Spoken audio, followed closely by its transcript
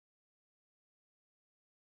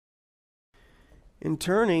in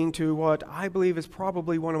turning to what I believe is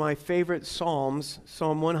probably one of my favorite Psalms,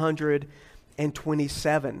 Psalm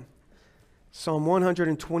 127. Psalm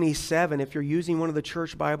 127, if you're using one of the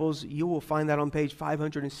church Bibles, you will find that on page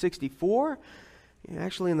 564,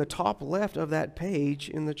 actually in the top left of that page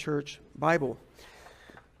in the church Bible.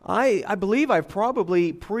 I believe I've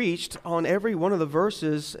probably preached on every one of the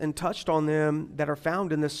verses and touched on them that are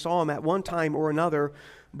found in this psalm at one time or another,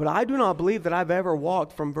 but I do not believe that I've ever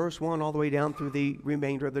walked from verse 1 all the way down through the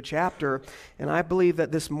remainder of the chapter, and I believe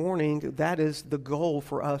that this morning that is the goal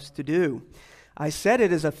for us to do. I said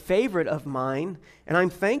it is a favorite of mine, and I'm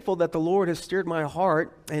thankful that the Lord has steered my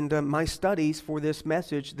heart and my studies for this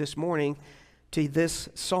message this morning to this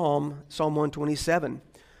psalm, Psalm 127.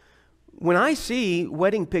 When I see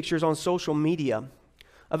wedding pictures on social media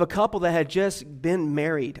of a couple that had just been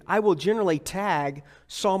married, I will generally tag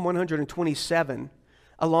Psalm 127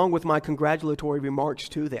 along with my congratulatory remarks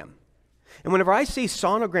to them. And whenever I see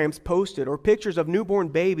sonograms posted or pictures of newborn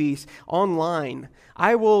babies online,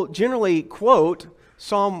 I will generally quote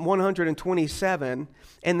Psalm 127,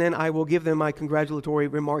 and then I will give them my congratulatory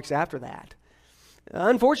remarks after that.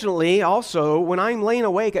 Unfortunately, also, when I'm laying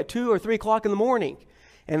awake at 2 or 3 o'clock in the morning,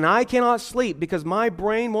 and I cannot sleep because my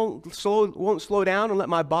brain won't slow down and let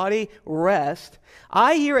my body rest,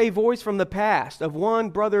 I hear a voice from the past of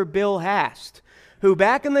one brother Bill Hast, who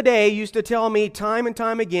back in the day used to tell me time and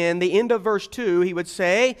time again, the end of verse 2, he would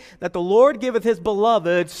say that the Lord giveth his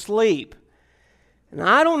beloved sleep. And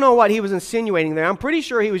I don't know what he was insinuating there. I'm pretty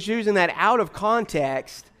sure he was using that out of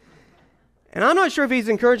context. And I'm not sure if he's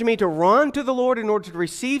encouraging me to run to the Lord in order to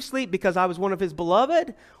receive sleep because I was one of his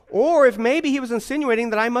beloved, or if maybe he was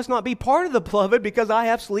insinuating that I must not be part of the beloved because I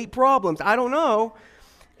have sleep problems. I don't know.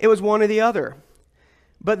 It was one or the other.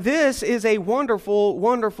 But this is a wonderful,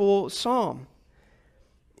 wonderful psalm.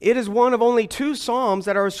 It is one of only 2 psalms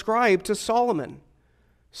that are ascribed to Solomon.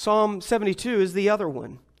 Psalm 72 is the other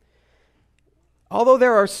one. Although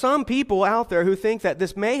there are some people out there who think that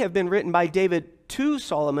this may have been written by David to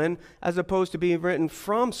Solomon as opposed to being written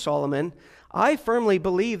from Solomon, I firmly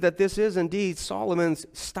believe that this is indeed Solomon's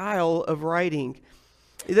style of writing.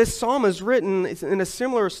 This psalm is written in a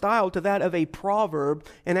similar style to that of a proverb,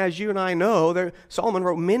 and as you and I know, Solomon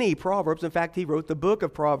wrote many proverbs. In fact, he wrote the book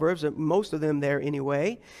of Proverbs, most of them there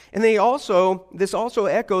anyway. And this also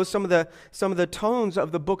echoes some of the tones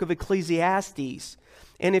of the book of Ecclesiastes.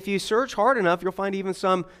 And if you search hard enough, you'll find even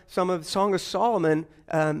some of the Song of Solomon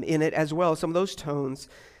in it as well, some of those tones.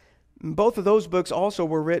 Both of those books also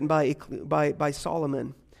were written by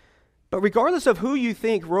Solomon. But regardless of who you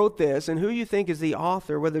think wrote this and who you think is the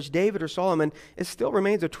author, whether it's David or Solomon, it still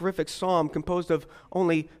remains a terrific psalm composed of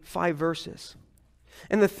only 5 verses.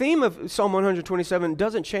 And the theme of Psalm 127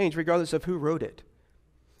 doesn't change regardless of who wrote it.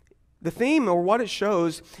 The theme, or what it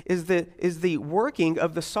shows, is the working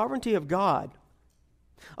of the sovereignty of God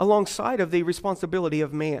alongside of the responsibility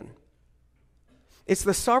of man. It's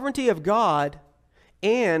the sovereignty of God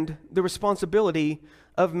and the responsibility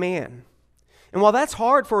of man. And while that's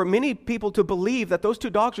hard for many people to believe that those 2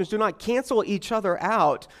 doctrines do not cancel each other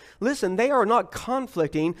out, listen, they are not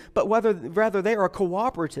conflicting, but rather they are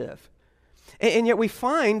cooperative. And yet we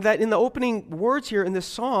find that in the opening words here in this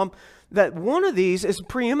psalm, that one of these is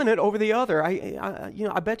preeminent over the other.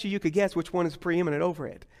 I bet you could guess which one is preeminent over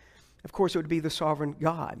it. Of course, it would be the sovereign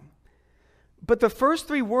God. But the first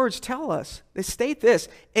 3 words tell us, they state this,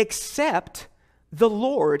 except the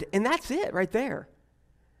Lord, and that's it right there.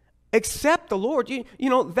 Except the Lord. You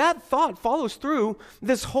know, that thought follows through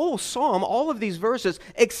this whole psalm, all of these verses,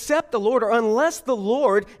 except the Lord, or unless the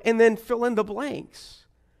Lord, and then fill in the blanks.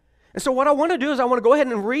 And so what I want to do is I want to go ahead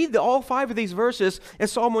and read all 5 of these verses in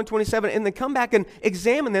Psalm 127 and then come back and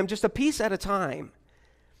examine them just a piece at a time.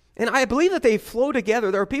 And I believe that they flow together.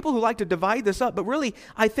 There are people who like to divide this up, but really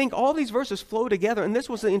I think all these verses flow together, and this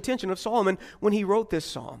was the intention of Solomon when he wrote this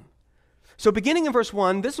psalm. So beginning in verse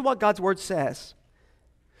 1, this is what God's word says.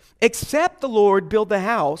 Except the Lord build the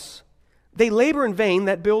house, they labor in vain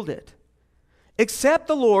that build it. Except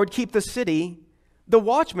the Lord keep the city, the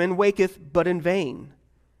watchman waketh but in vain.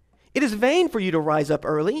 It is vain for you to rise up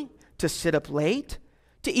early, to sit up late,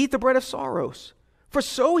 to eat the bread of sorrows. For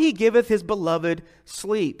so he giveth his beloved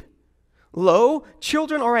sleep. Lo,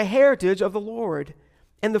 children are a heritage of the Lord,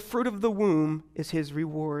 and the fruit of the womb is his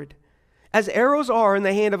reward. As arrows are in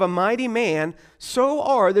the hand of a mighty man, so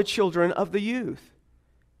are the children of the youth.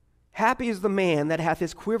 Happy is the man that hath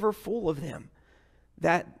his quiver full of them,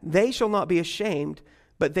 that they shall not be ashamed,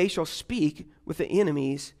 but they shall speak with the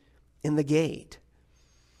enemies in the gate.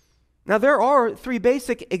 Now there are 3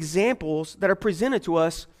 basic examples that are presented to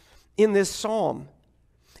us in this psalm.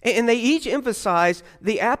 And they each emphasize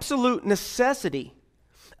the absolute necessity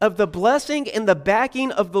of the blessing and the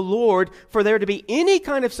backing of the Lord for there to be any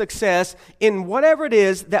kind of success in whatever it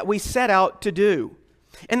is that we set out to do.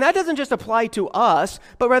 And that doesn't just apply to us,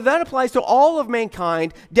 but rather that applies to all of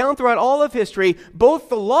mankind down throughout all of history, both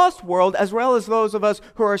the lost world as well as those of us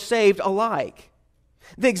who are saved alike.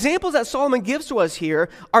 The examples that Solomon gives to us here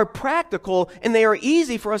are practical and they are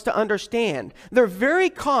easy for us to understand. They're very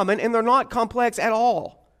common and they're not complex at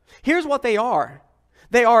all. Here's what they are.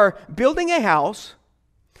 They are building a house,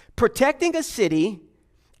 protecting a city,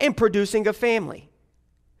 and producing a family.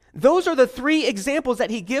 Those are the three examples that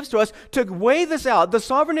he gives to us to weigh this out, the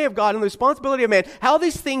sovereignty of God and the responsibility of man, how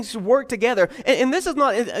these things work together. And this is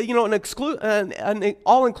not an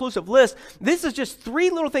all-inclusive list. This is just three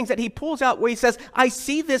little things that he pulls out where he says, I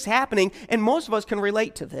see this happening, and most of us can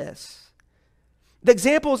relate to this. The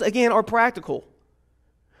examples, again, are practical.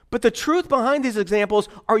 But the truth behind these examples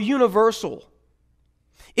are universal.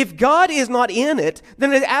 If God is not in it,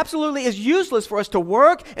 then it absolutely is useless for us to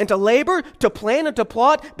work and to labor, to plan and to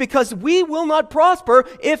plot, because we will not prosper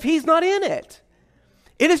if He's not in it.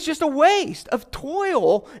 It is just a waste of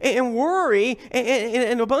toil and worry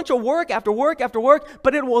and a bunch of work after work after work,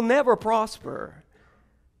 but it will never prosper.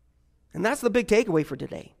 And that's the big takeaway for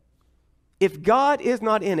today. If God is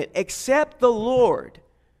not in it, accept the Lord.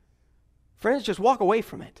 Friends, just walk away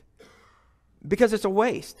from it because it's a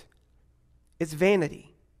waste. It's vanity.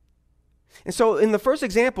 And so in the first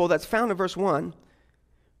example that's found in verse 1,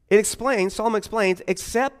 Solomon explains,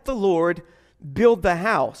 except the Lord build the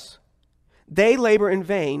house, they labor in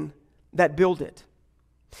vain that build it.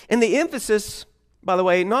 And the emphasis, by the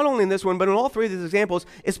way, not only in this one, but in all three of these examples,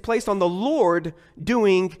 is placed on the Lord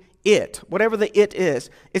doing it, whatever the it is.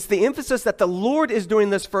 It's the emphasis that the Lord is doing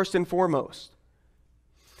this first and foremost.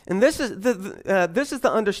 And this is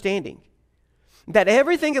the understanding. That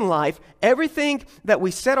everything in life, everything that we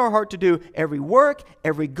set our heart to do, every work,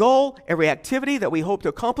 every goal, every activity that we hope to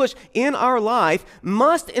accomplish in our life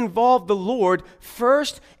must involve the Lord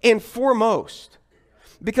first and foremost.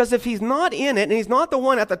 Because if He's not in it, and He's not the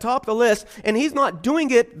one at the top of the list, and He's not doing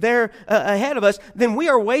it there ahead of us, then we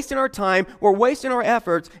are wasting our time, we're wasting our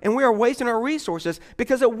efforts, and we are wasting our resources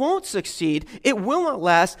because it won't succeed, it will not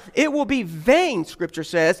last, it will be vain, Scripture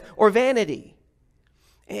says, or vanity.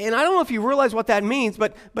 And I don't know if you realize what that means,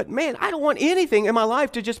 but man, I don't want anything in my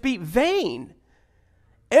life to just be vain.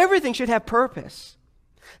 Everything should have purpose.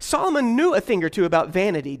 Solomon knew a thing or two about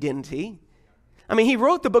vanity, didn't he? I mean, he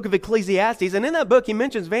wrote the book of Ecclesiastes, and in that book he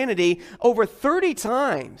mentions vanity over 30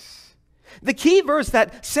 times. The key verse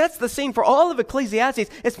that sets the scene for all of Ecclesiastes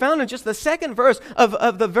is found in just the second verse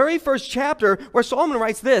of the very first chapter, where Solomon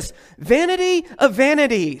writes this, "Vanity of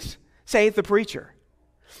vanities, saith the preacher.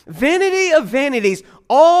 Vanity of vanities,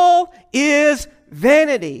 all is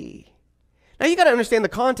vanity." Now you got to understand the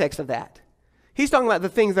context of that. He's talking about the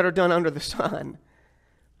things that are done under the sun.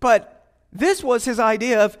 But this was his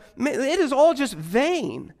idea of, it is all just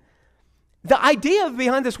vain. The idea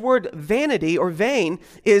behind this word vanity or vain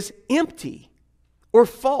is empty or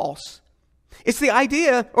false. It's the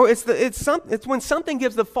idea, or it's when something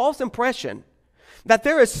gives the false impression that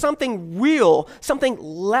there is something real, something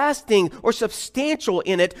lasting or substantial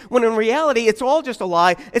in it, when in reality it's all just a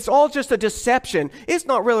lie, it's all just a deception. It's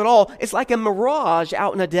not real at all. It's like a mirage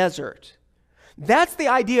out in a desert. That's the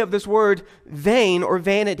idea of this word vain or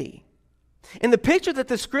vanity. And the picture that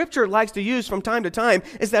the Scripture likes to use from time to time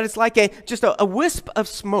is that it's like just a wisp of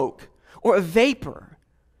smoke or a vapor.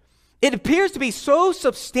 It appears to be so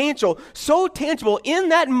substantial, so tangible in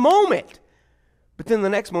that moment, but then the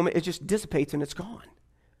next moment it just dissipates and it's gone.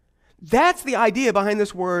 That's the idea behind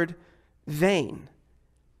this word vain.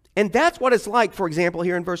 And that's what it's like, for example,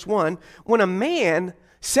 here in verse 1, when a man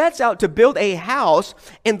sets out to build a house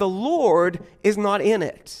and the Lord is not in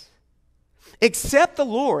it. Except the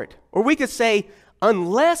Lord, or we could say,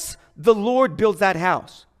 unless the Lord builds that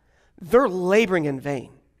house, they're laboring in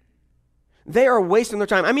vain. They are wasting their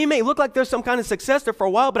time. I mean, it may look like there's some kind of success there for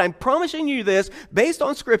a while, but I'm promising you this, based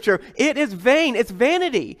on Scripture, it is vain. It's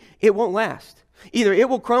vanity. It won't last. Either it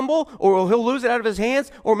will crumble, or he'll lose it out of his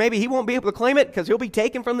hands, or maybe he won't be able to claim it because he'll be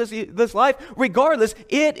taken from this life. Regardless,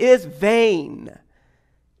 it is vain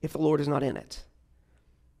if the Lord is not in it.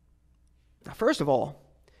 Now, first of all,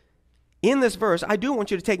 in this verse, I do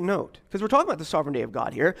want you to take note, because we're talking about the sovereignty of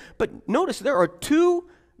God here, but notice there are two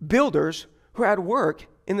builders who are at work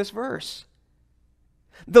in this verse.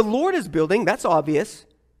 The Lord is building, that's obvious,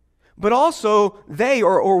 but also they,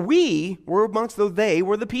 or we, we're amongst the they,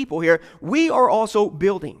 we're the people here, we are also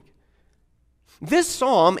building. This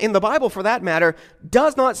psalm, in the Bible for that matter,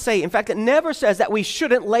 does not say, in fact, it never says that we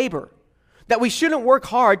shouldn't labor, that we shouldn't work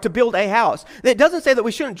hard to build a house. It doesn't say that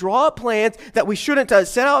we shouldn't draw up plans, that we shouldn't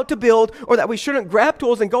set out to build, or that we shouldn't grab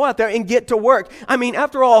tools and go out there and get to work. I mean,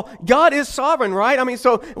 after all, God is sovereign, right? I mean,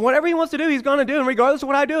 so whatever he wants to do, he's going to do. And regardless of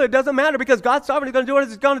what I do, it doesn't matter because God's sovereign. He's going to do what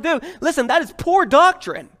he's going to do. Listen, that is poor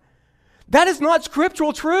doctrine. That is not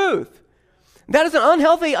scriptural truth. That is an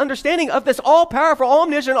unhealthy understanding of this all-powerful,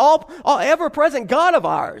 omniscient, all ever-present God of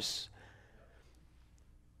ours.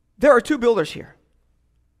 There are two builders here.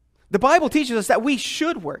 The Bible teaches us that we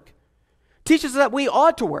should work, teaches us that we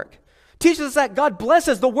ought to work, teaches us that God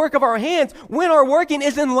blesses the work of our hands when our working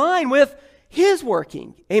is in line with his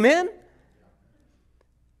working. Amen?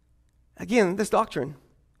 Again, this doctrine,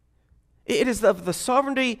 it is of the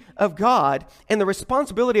sovereignty of God and the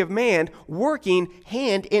responsibility of man working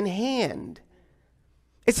hand in hand.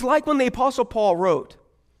 It's like when the Apostle Paul wrote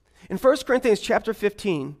in 1 Corinthians chapter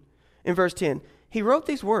 15, in verse 10, he wrote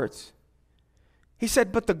these words. He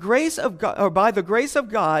said, "But the grace of God, or by the grace of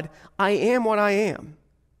God, I am what I am.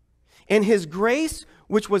 And his grace,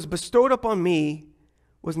 which was bestowed upon me,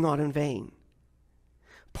 was not in vain."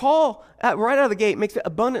 Paul, right out of the gate, makes it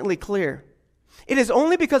abundantly clear. It is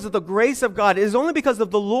only because of the grace of God, it is only because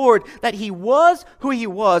of the Lord that he was who he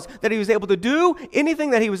was, that he was able to do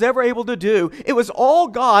anything that he was ever able to do. It was all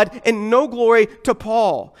God and no glory to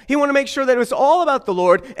Paul. He wanted to make sure that it was all about the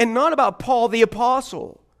Lord and not about Paul the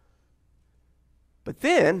apostle. But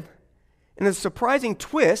then, in a surprising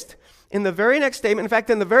twist, in the very next statement, in fact,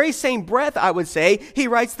 in the very same breath, I would say, he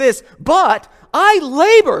writes this, "But I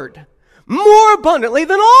labored more abundantly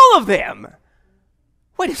than all of them."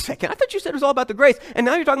 Wait a second, I thought you said it was all about the grace, and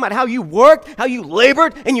now you're talking about how you worked, how you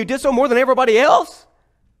labored, and you did so more than everybody else?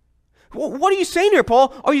 What are you saying here,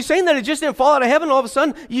 Paul? Are you saying that it just didn't fall out of heaven all of a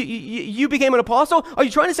sudden you became an apostle? Are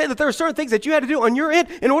you trying to say that there are certain things that you had to do on your end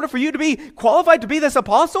in order for you to be qualified to be this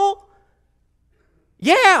apostle?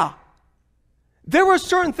 Yeah. There were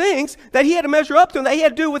certain things that he had to measure up to and that he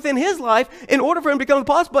had to do within his life in order for him to become an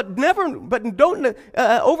apostle, but don't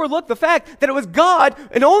overlook the fact that it was God,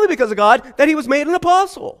 and only because of God, that he was made an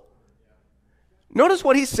apostle. Notice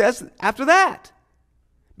what he says after that.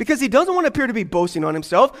 Because he doesn't want to appear to be boasting on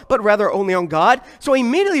himself, but rather only on God. So he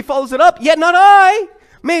immediately follows it up, "Yet not I."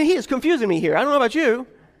 Man, he is confusing me here. I don't know about you.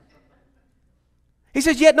 He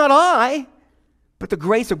says, "Yet not I, but the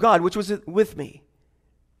grace of God, which was with me."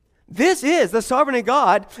 This is the sovereignty of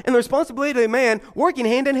God and the responsibility of man working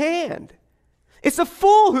hand in hand. It's the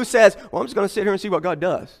fool who says, "Well, I'm just going to sit here and see what God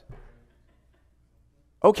does."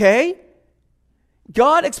 Okay?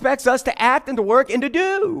 God expects us to act and to work and to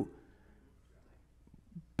do.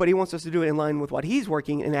 But he wants us to do it in line with what he's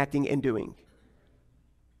working and acting and doing.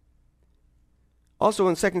 Also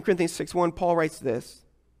in 2 Corinthians 6:1, Paul writes this,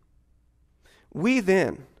 "We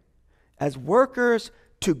then, as workers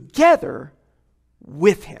together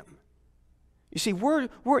with him." You see,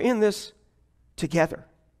 we're in this together.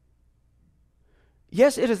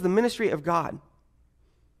 Yes, it is the ministry of God,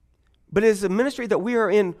 but it is a ministry that we are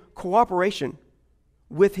in cooperation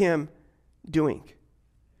with him doing.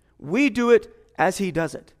 We do it as he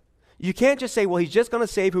does it. You can't just say, "Well, he's just going to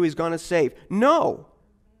save who he's going to save." No.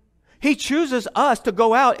 He chooses us to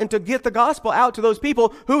go out and to get the gospel out to those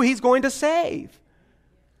people who he's going to save.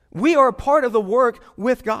 We are a part of the work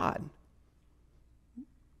with God.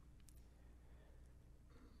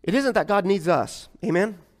 It isn't that God needs us.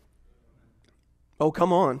 Amen? Oh,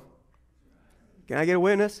 come on. Can I get a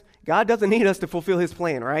witness? God doesn't need us to fulfill his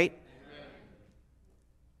plan, right?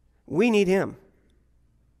 We need him.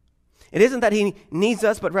 It isn't that he needs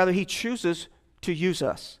us, but rather he chooses to use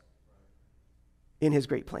us in his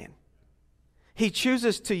great plan. He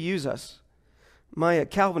chooses to use us. My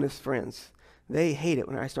Calvinist friends, they hate it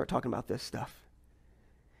when I start talking about this stuff.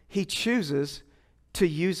 He chooses to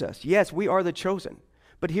use us. Yes, we are the chosen.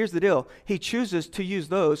 But here's the deal. He chooses to use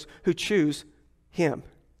those who choose him.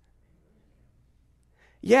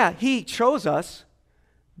 Yeah, he chose us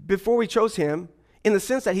before we chose him in the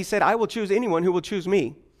sense that he said, "I will choose anyone who will choose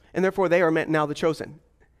me." And therefore they are now the chosen.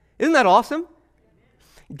 Isn't that awesome?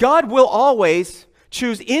 God will always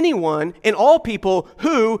choose anyone and all people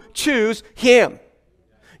who choose him.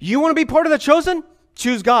 You want to be part of the chosen?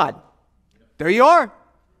 Choose God. There you are.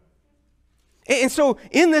 And so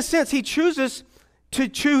in this sense, he chooses to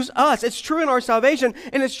choose us. It's true in our salvation,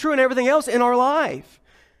 and it's true in everything else in our life.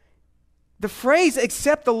 The phrase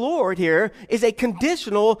 "except the Lord" here is a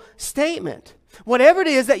conditional statement. Whatever it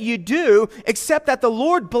is that you do, except that the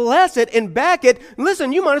Lord bless it and back it,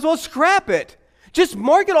 listen, you might as well scrap it. Just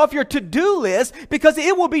mark it off your to-do list because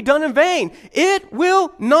it will be done in vain. It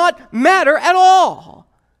will not matter at all.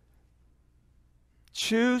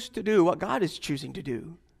 Choose to do what God is choosing to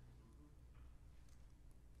do.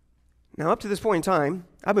 Now, up to this point in time,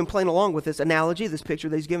 I've been playing along with this analogy, this picture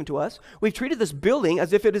that he's given to us. We've treated this building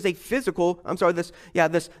as if it is a physical,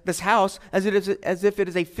 this house as if it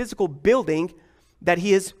is a physical building that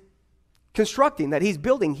he is constructing, that he's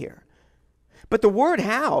building here. But the word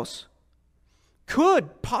house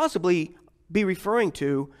could possibly be referring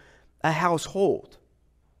to a household.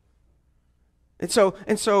 And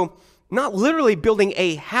so not literally building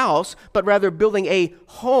a house, but rather building a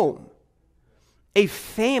home, a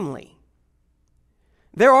family.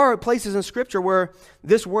 There are places in Scripture where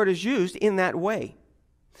this word is used in that way.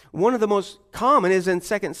 One of the most common is in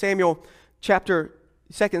 2 Samuel chapter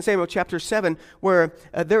 7, where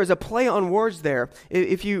there is a play on words there.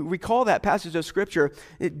 If you recall that passage of Scripture,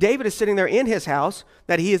 David is sitting there in his house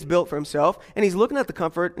that he has built for himself, and he's looking at the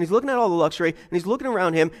comfort, and he's looking at all the luxury, and he's looking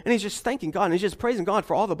around him, and he's just thanking God, and he's just praising God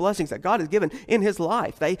for all the blessings that God has given in his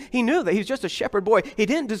life. He knew that he was just a shepherd boy. He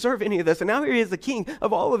didn't deserve any of this, and now here he is the king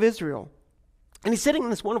of all of Israel. And he's sitting in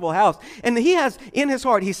this wonderful house, and he has in his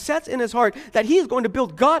heart, he sets in his heart that he is going to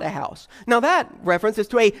build God a house. Now that reference is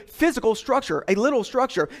to a physical structure, a literal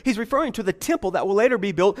structure. He's referring to the temple that will later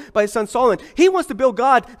be built by his son Solomon. He wants to build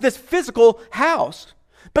God this physical house.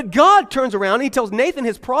 But God turns around and he tells Nathan,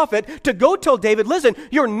 his prophet, to go tell David, listen,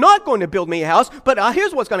 you're not going to build me a house, but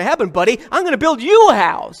here's what's going to happen, buddy. I'm going to build you a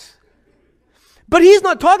house. But he's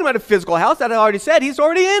not talking about a physical house. That I already said. He's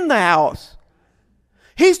already in the house.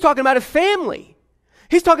 He's talking about a family.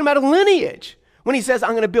 He's talking about a lineage when he says, I'm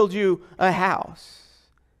going to build you a house.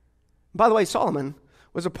 By the way, Solomon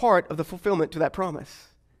was a part of the fulfillment to that promise.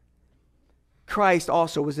 Christ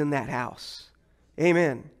also was in that house.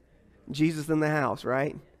 Amen. Jesus in the house,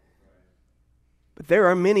 right? But there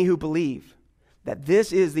are many who believe that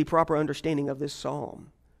this is the proper understanding of this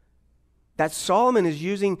psalm. That Solomon is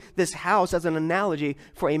using this house as an analogy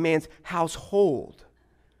for a man's household.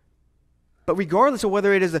 But regardless of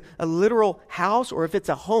whether it is a literal house or if it's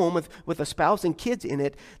a home with a spouse and kids in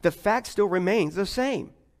it, the fact still remains the same.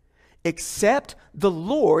 Except the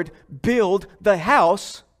Lord build the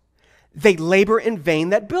house, they labor in vain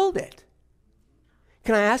that build it.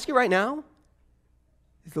 Can I ask you right now,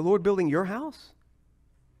 is the Lord building your house?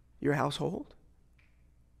 Your household?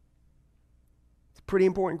 It's a pretty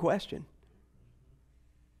important question.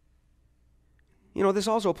 You know, this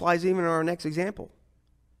also applies even in our next example.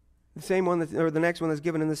 The same one, or the next one that's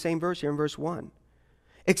given in the same verse here in verse 1.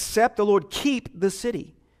 Except the Lord keep the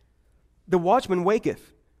city, the watchman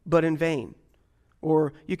waketh, but in vain.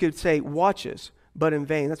 Or you could say watches, but in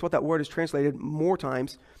vain. That's what that word is translated more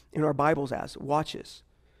times in our Bibles as, watches.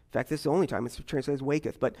 In fact, this is the only time it's translated as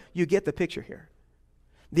waketh, but you get the picture here.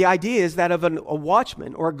 The idea is that of a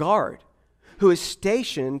watchman or a guard who is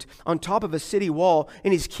stationed on top of a city wall,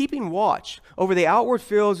 and he's keeping watch over the outward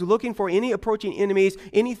fields, looking for any approaching enemies,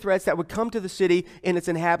 any threats that would come to the city and its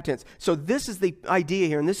inhabitants. So this is the idea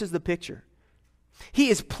here, and this is the picture.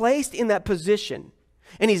 He is placed in that position,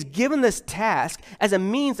 and he's given this task as a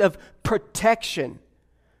means of protection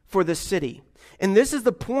for the city. And this is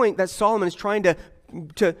the point that Solomon is trying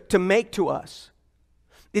to make to us.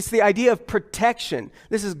 It's the idea of protection.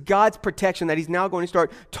 This is God's protection that he's now going to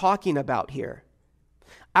start talking about here.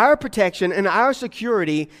 Our protection and our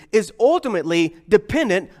security is ultimately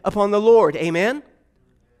dependent upon the Lord. Amen?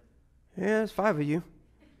 Yeah, there's 5 of you.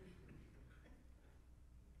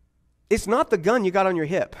 It's not the gun you got on your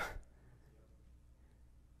hip.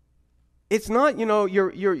 It's not,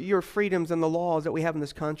 your freedoms and the laws that we have in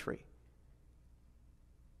this country.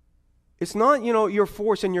 It's not, your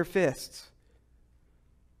force and your fists.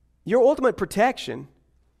 Your ultimate protection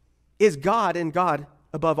is God and God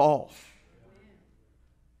above all.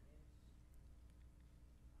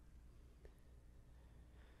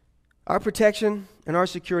 Our protection and our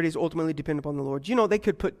security is ultimately dependent upon the Lord. You know, they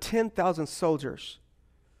could put 10,000 soldiers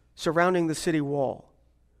surrounding the city wall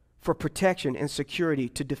for protection and security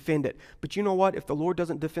to defend it. But you know what? If the Lord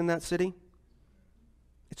doesn't defend that city,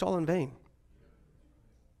 it's all in vain.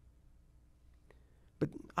 But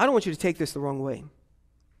I don't want you to take this the wrong way.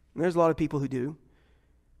 And there's a lot of people who do.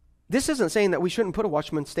 This isn't saying that we shouldn't put a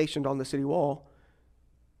watchman stationed on the city wall,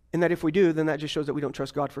 and that if we do, then that just shows that we don't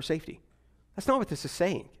trust God for safety. That's not what this is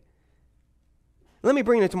saying. Let me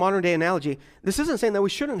bring it to modern day analogy. This isn't saying that we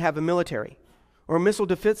shouldn't have a military or a missile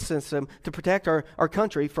defense system to protect our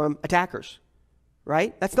country from attackers.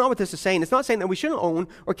 Right? That's not what this is saying. It's not saying that we shouldn't own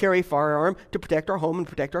or carry a firearm to protect our home and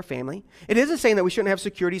protect our family. It isn't saying that we shouldn't have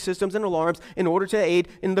security systems and alarms in order to aid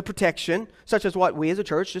in the protection, such as what we as a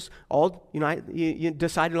church just all you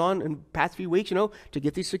decided on in the past few weeks, to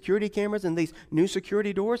get these security cameras and these new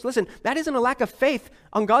security doors. Listen, that isn't a lack of faith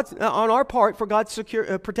on our part for God's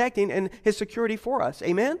protecting and his security for us.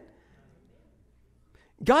 Amen?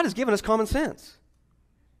 God has given us common sense.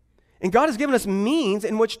 And God has given us means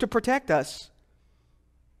in which to protect us.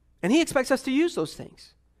 And He expects us to use those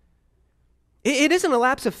things. It isn't a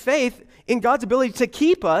lapse of faith in God's ability to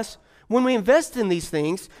keep us when we invest in these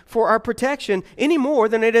things for our protection any more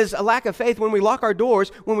than it is a lack of faith when we lock our doors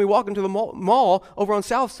when we walk into the mall over on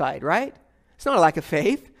South Side, right? It's not a lack of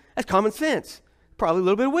faith. That's common sense. Probably a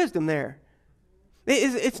little bit of wisdom there.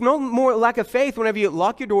 It's no more lack of faith whenever you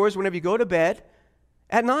lock your doors, whenever you go to bed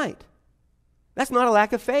at night. That's not a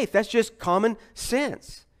lack of faith. That's just common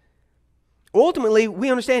sense. Ultimately,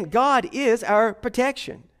 we understand God is our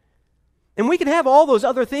protection. And we can have all those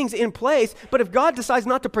other things in place, but if God decides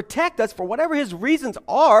not to protect us for whatever His reasons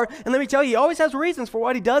are, and let me tell you, He always has reasons for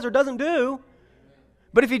what He does or doesn't do,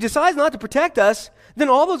 but if He decides not to protect us, then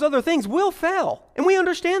all those other things will fail, and we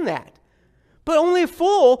understand that. But only a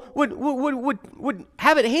fool would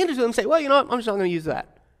have it handed to them and say, well, you know what, I'm just not going to use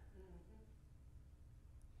that.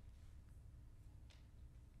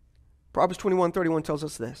 Proverbs 21:31 tells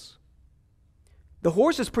us this. The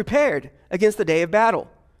horse is prepared against the day of battle,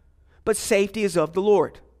 but safety is of the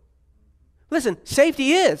Lord. Listen,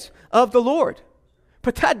 safety is of the Lord.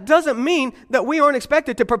 But that doesn't mean that we aren't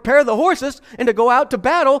expected to prepare the horses and to go out to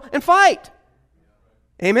battle and fight.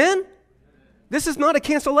 Amen? This is not a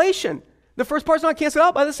cancellation. The first part's not canceled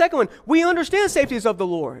out by the second one. We understand safety is of the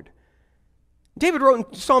Lord. David wrote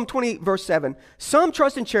in Psalm 20, verse 7, some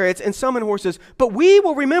trust in chariots and some in horses, but we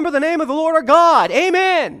will remember the name of the Lord our God.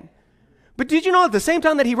 Amen. But did you know at the same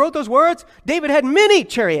time that he wrote those words, David had many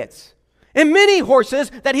chariots and many horses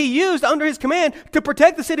that he used under his command to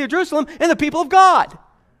protect the city of Jerusalem and the people of God.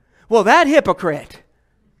 Well, that hypocrite.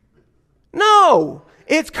 No,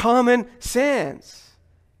 it's common sense.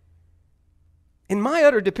 In my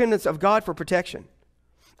utter dependence of God for protection,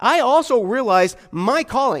 I also realize my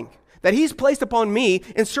calling that He's placed upon me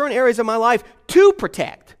in certain areas of my life to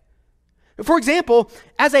protect. For example,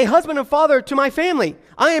 as a husband and father to my family,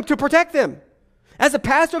 I am to protect them. As a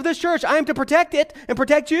pastor of this church, I am to protect it and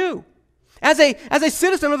protect you. As a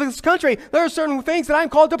citizen of this country, there are certain things that I'm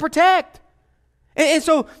called to protect. And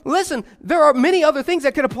so, listen, there are many other things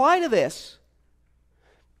that could apply to this.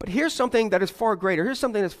 But here's something that is far greater. Here's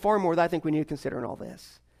something that's far more that I think we need to consider in all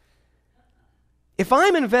this. If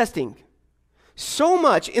I'm investing so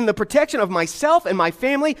much in the protection of myself and my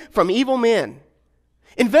family from evil men,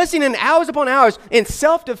 investing in hours upon hours in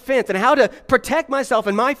self-defense and how to protect myself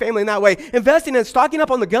and my family in that way, investing in stocking up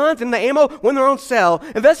on the guns and the ammo when they're on sale,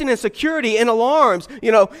 investing in security and alarms,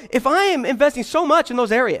 if I am investing so much in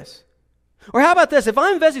those areas, or how about this? If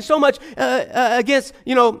I'm investing so much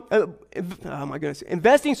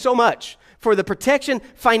investing so much for the protection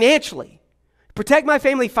financially, protect my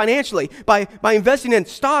family financially by investing in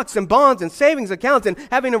stocks and bonds and savings accounts and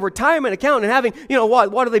having a retirement account and having,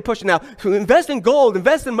 what are they pushing now? To invest in gold,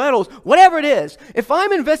 invest in metals, whatever it is. If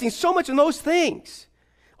I'm investing so much in those things,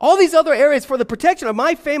 all these other areas for the protection of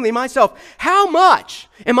my family, myself, how much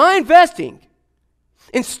am I investing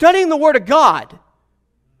in studying the Word of God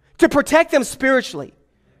to protect them spiritually?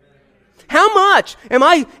 How much am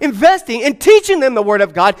I investing in teaching them the Word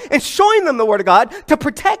of God and showing them the Word of God to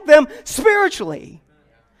protect them spiritually?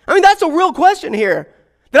 I mean, that's a real question here.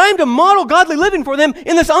 That I am to model godly living for them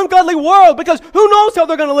in this ungodly world, because who knows how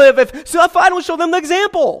they're going to live if I don't show them the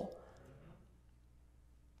example.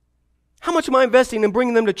 How much am I investing in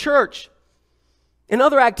bringing them to church and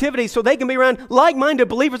other activities so they can be around like-minded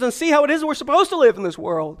believers and see how it is we're supposed to live in this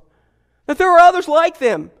world? That there are others like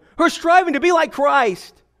them who are striving to be like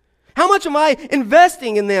Christ. How much am I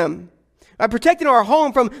investing in them? By protecting our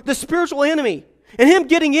home from the spiritual enemy and him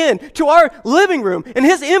getting in to our living room and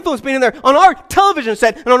his influence being in there on our television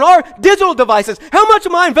set and on our digital devices. How much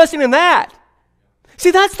am I investing in that?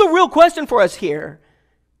 See, that's the real question for us here.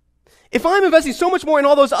 If I'm investing so much more in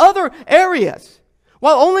all those other areas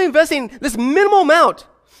while only investing this minimal amount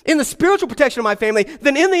in the spiritual protection of my family,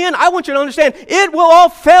 then in the end, I want you to understand it will all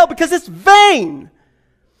fail because it's vain.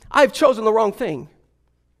 I've chosen the wrong thing.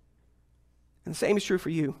 And the same is true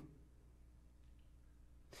for you.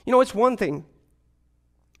 It's one thing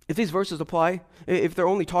if these verses apply, if they're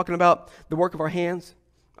only talking about the work of our hands,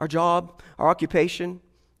 our job, our occupation,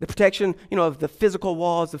 the protection, of the physical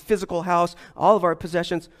walls, the physical house, all of our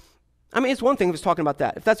possessions. I mean, it's one thing if it's talking about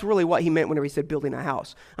that, if that's really what he meant whenever he said building a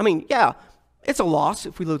house. I mean, yeah, it's a loss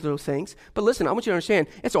if we lose those things. But listen, I want you to understand,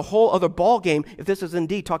 it's a whole other ball game if this is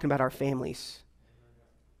indeed talking about our families.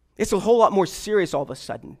 It's a whole lot more serious all of a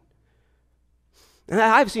sudden. And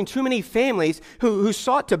I've seen too many families who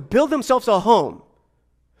sought to build themselves a home,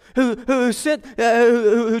 who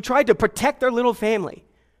tried to protect their little family,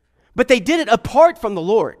 but they did it apart from the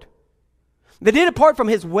Lord. They did apart from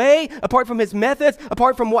his way, apart from his methods,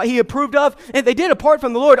 apart from what he approved of, and they did apart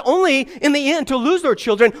from the Lord, only in the end to lose their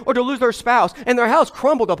children or to lose their spouse, and their house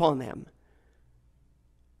crumbled upon them.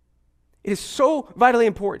 It is so vitally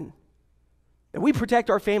important that we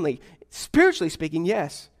protect our family, spiritually speaking,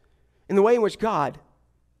 yes, in the way in which God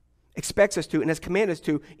expects us to and has commanded us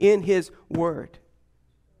to in his word.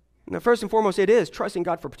 Now, first and foremost, it is trusting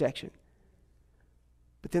God for protection.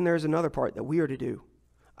 But then there's another part that we are to do,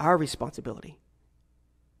 our responsibility.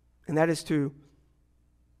 And that is to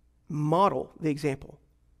model the example.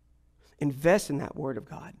 Invest in that word of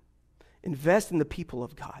God. Invest in the people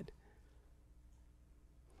of God.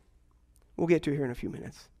 We'll get to it here in a few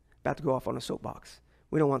minutes. About to go off on a soapbox.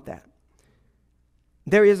 We don't want that.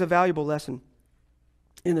 There is a valuable lesson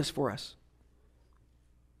in this for us.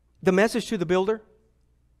 The message to the builder,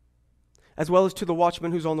 as well as to the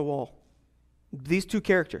watchman who's on the wall. These two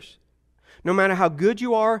characters. No matter how good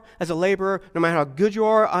you are as a laborer, no matter how good you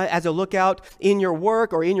are as a lookout in your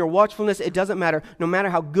work or in your watchfulness, it doesn't matter. No matter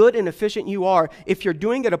how good and efficient you are, if you're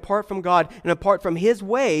doing it apart from God and apart from his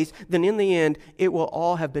ways, then in the end, it will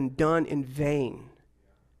all have been done in vain.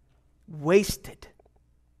 Wasted.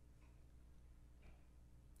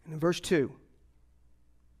 And in verse 2,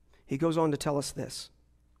 he goes on to tell us this.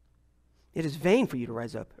 It is vain for you to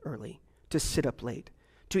rise up early, to sit up late,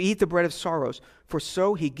 to eat the bread of sorrows, for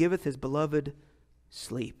so he giveth his beloved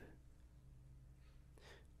sleep.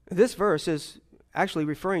 This verse is actually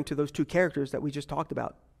referring to those two characters that we just talked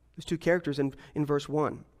about. Those two characters in verse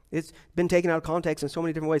 1. It's been taken out of context in so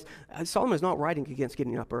many different ways. Solomon is not writing against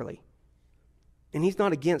getting up early. And he's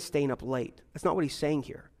not against staying up late. That's not what he's saying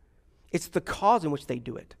here. It's the cause in which they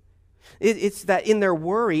do it. It's that in their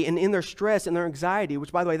worry and in their stress and their anxiety,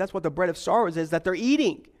 which, by the way, that's what the bread of sorrows is, that they're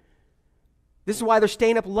eating. This is why they're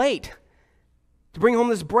staying up late to bring home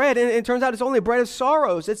this bread. And it turns out it's only bread of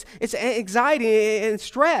sorrows. It's anxiety and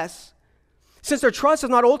stress. Since their trust is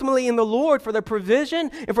not ultimately in the Lord for their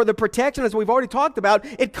provision and for their protection, as we've already talked about,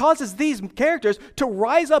 it causes these characters to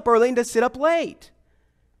rise up early and to sit up late.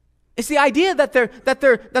 It's the idea that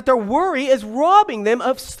their worry is robbing them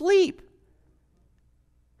of sleep.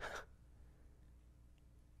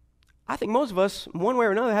 I think most of us, one way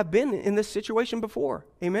or another, have been in this situation before.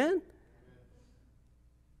 Amen?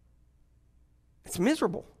 It's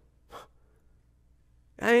miserable.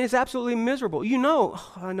 I mean, it's absolutely miserable. You know,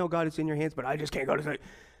 I know God is in your hands, but I just can't go to sleep.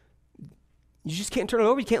 You just can't turn it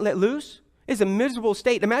over. You can't let loose. It's a miserable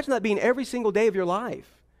state. Imagine that being every single day of your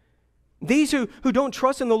life. These who don't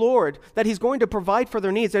trust in the Lord, that he's going to provide for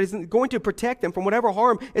their needs, that he's going to protect them from whatever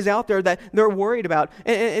harm is out there that they're worried about,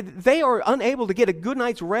 and they are unable to get a good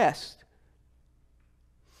night's rest.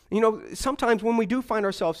 You know, sometimes when we do find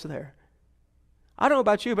ourselves there, I don't know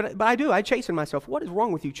about you, but I do. I chasten myself. What is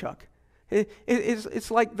wrong with you, Chuck?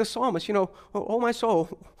 It's like the psalmist, you know, oh my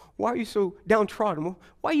soul, why are you so downtrodden?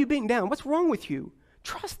 Why are you being down? What's wrong with you?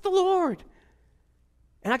 Trust the Lord.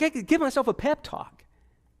 And I get to give myself a pep talk.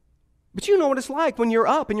 But you know what it's like when you're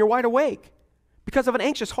up and you're wide awake because of an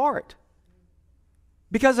anxious heart,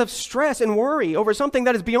 because of stress and worry over something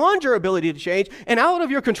that is beyond your ability to change and out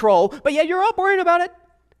of your control, but yet you're up worrying about it.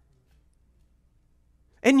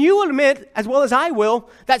 And you will admit, as well as I will,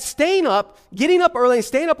 that staying up, getting up early and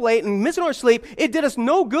staying up late and missing our sleep, it did us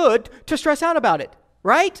no good to stress out about it,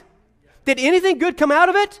 right? Did anything good come out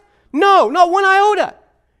of it? No, not one iota.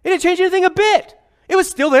 It didn't change anything a bit. It was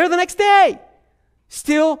still there the next day.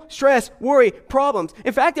 Still stress, worry, problems.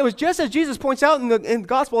 In fact, it was just as Jesus points out in the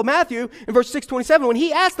Gospel of Matthew in verse 6:27 when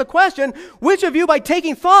he asked the question, which of you by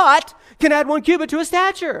taking thought can add 1 cubit to his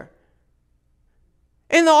stature?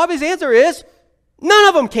 And the obvious answer is, none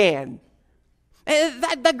of them can. And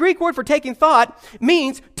that Greek word for taking thought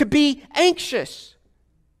means to be anxious.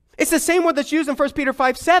 It's the same word that's used in 1 Peter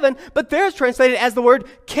 5:7, but there's translated as the word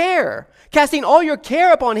care. Casting all your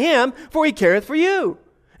care upon him, for he careth for you.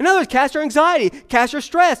 In other words, cast your anxiety, cast your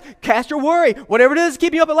stress, cast your worry, whatever it is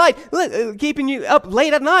keeping you up at night, keeping you up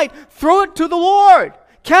late at night, throw it to the Lord.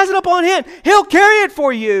 Cast it upon him. He'll carry it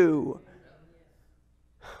for you.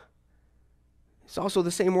 It's also the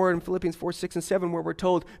same word in Philippians 4:6-7 where we're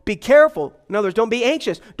told, be careful. In other words, don't be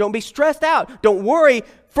anxious. Don't be stressed out. Don't worry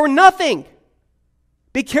for nothing.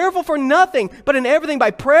 Be careful for nothing, but in everything by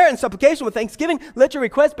prayer and supplication with thanksgiving, let your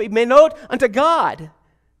requests be made known unto God.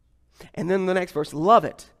 And then the next verse, love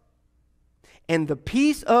it. And the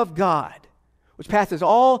peace of God, which passes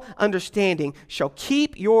all understanding, shall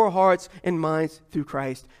keep your hearts and minds through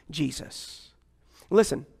Christ Jesus.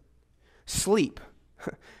 Listen, sleep,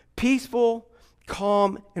 peaceful,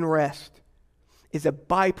 calm, and rest is a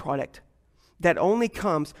byproduct that only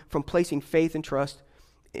comes from placing faith and trust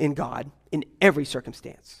in God in every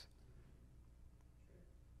circumstance.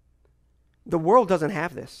 The world doesn't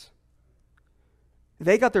have this.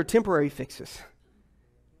 They got their temporary fixes.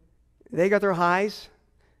 They got their highs.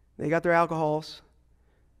 They got their alcohols.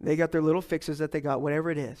 They got their little fixes that they got, whatever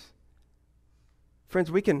it is.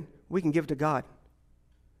 Friends, we can give to God.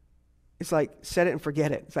 It's like set it and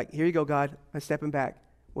forget it. It's like, here you go, God. I'm stepping back.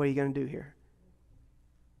 What are you going to do here?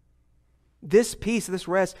 This peace, this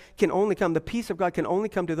rest can only come, the peace of God can only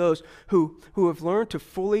come to those who have learned to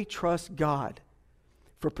fully trust God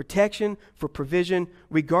for protection, for provision,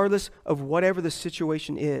 regardless of whatever the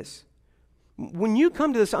situation is. When you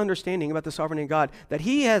come to this understanding about the sovereignty of God, that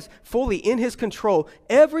He has fully in His control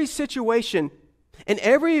every situation and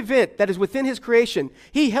every event that is within His creation,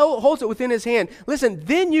 He holds it within His hand. Listen,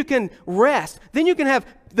 then you can rest. Then you can have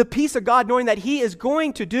the peace of God, knowing that He is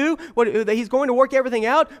going to do, that He's going to work everything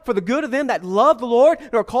out for the good of them that love the Lord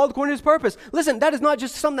and are called according to His purpose. Listen, that is not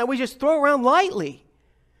just something that we just throw around lightly.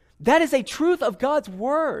 That is a truth of God's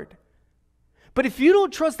Word. But if you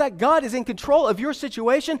don't trust that God is in control of your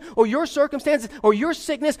situation or your circumstances or your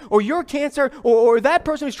sickness or your cancer or that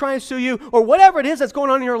person who's trying to sue you or whatever it is that's going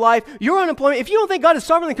on in your life, your unemployment, if you don't think God is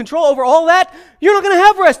sovereignly in control over all that, you're not going to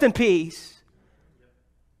have rest and peace.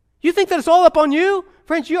 You think that it's all up on you?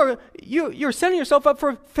 Friends, you're setting yourself up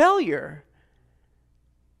for failure.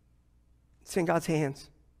 It's in God's hands.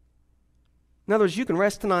 In other words, you can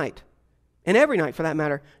rest tonight. And every night, for that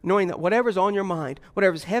matter, knowing that whatever's on your mind,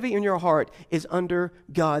 whatever's heavy in your heart, is under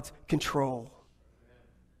God's control.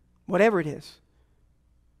 Whatever it is,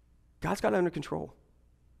 God's got it under control.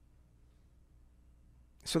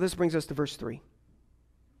 So this brings us to verse 3.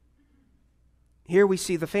 Here we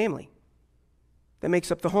see the family that makes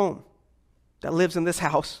up the home, that lives in this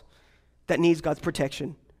house, that needs God's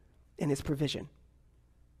protection and His provision.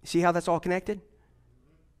 You see how that's all connected?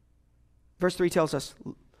 Verse 3 tells us,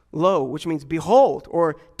 lo, which means behold,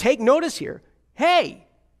 or take notice here. Hey,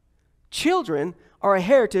 children are a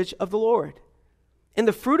heritage of the Lord, and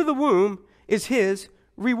the fruit of the womb is His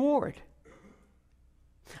reward.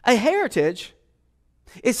 A heritage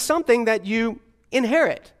is something that you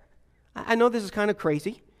inherit. I know this is kind of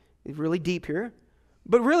crazy. It's really deep here.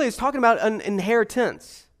 But really it's talking about an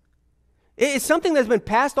inheritance. It's something that's been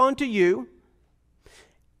passed on to you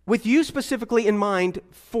with you specifically in mind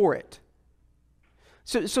for it.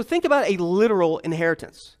 So think about a literal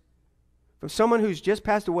inheritance from someone who's just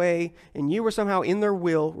passed away and you were somehow in their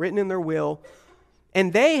will, written in their will,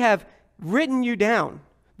 and they have written you down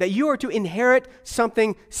that you are to inherit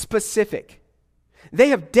something specific. They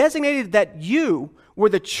have designated that you were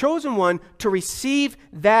the chosen one to receive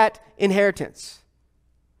that inheritance.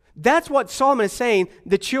 That's what Solomon is saying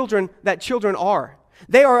that children are.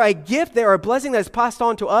 They are a gift, they are a blessing that is passed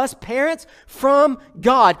on to us, parents, from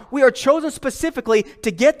God. We are chosen specifically to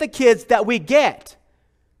get the kids that we get.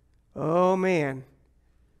 Oh man,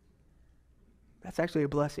 that's actually a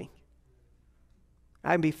blessing.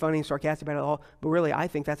 I can be funny and sarcastic about it all, but really I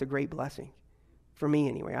think that's a great blessing. For me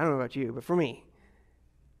anyway. I don't know about you, but for me.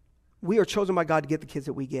 We are chosen by God to get the kids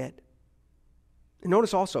that we get. And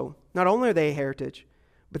notice also, not only are they a heritage,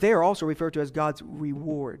 but they are also referred to as God's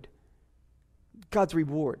reward. God's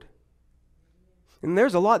reward. And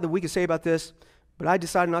there's a lot that we could say about this, but I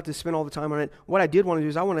decided not to spend all the time on it. What I did want to do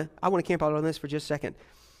is I want to camp out on this for just a second,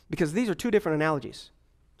 because these are two different analogies.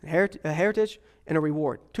 A heritage and a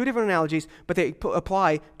reward. Two different analogies, but they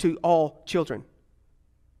apply to all children.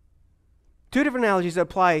 Two different analogies that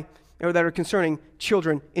apply or that are concerning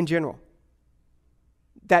children in general.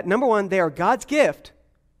 That number one, they are God's gift,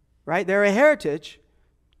 right? They're a heritage,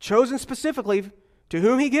 chosen specifically to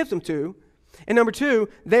whom He gives them to. And number two,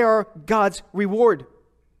 they are God's reward.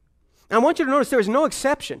 And I want you to notice there is no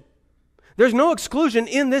exception. There's no exclusion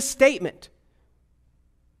in this statement.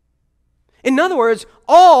 In other words,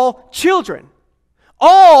 all children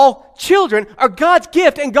are God's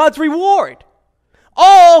gift and God's reward.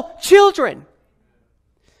 All children.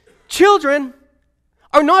 Children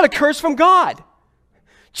are not a curse from God.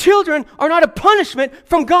 Children are not a punishment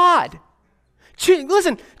from God.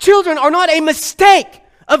 Listen, children are not a mistake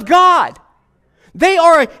of God. They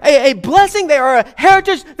are a blessing, they are a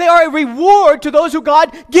heritage, they are a reward to those who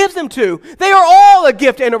God gives them to. They are all a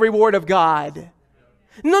gift and a reward of God.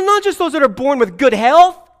 No, not just those that are born with good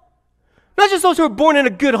health, not just those who are born in a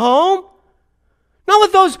good home,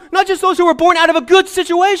 not just those who are born out of a good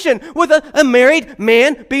situation with a married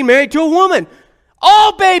man being married to a woman.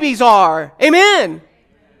 All babies are. Amen.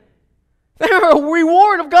 They're a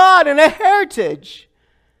reward of God and a heritage.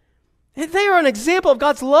 They are an example of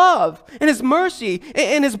God's love and His mercy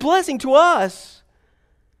and His blessing to us.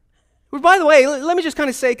 By the way, let me just kind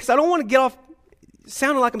of say, because I don't want to get off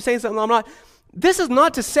sounding like I'm saying something I'm not. This is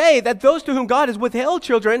not to say that those to whom God has withheld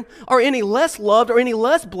children are any less loved or any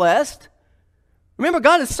less blessed. Remember,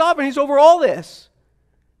 God is sovereign. He's over all this.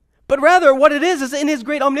 But rather, what it is in His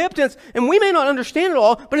great omnipotence, and we may not understand it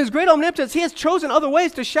all, but in His great omnipotence, He has chosen other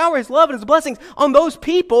ways to shower His love and His blessings on those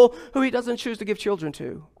people who He doesn't choose to give children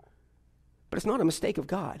to. But it's not a mistake of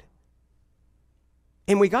God.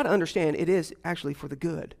 And we got to understand it is actually for the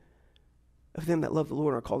good of them that love the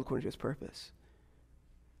Lord and are called according to His purpose.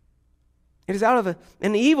 It is out of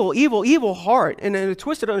an evil heart and a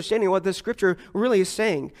twisted understanding of what this scripture really is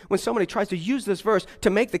saying when somebody tries to use this verse to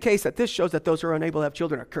make the case that this shows that those who are unable to have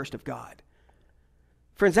children are cursed of God.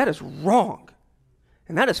 Friends, that is wrong.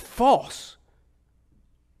 And that is false.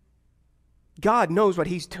 God knows what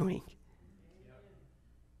He's doing.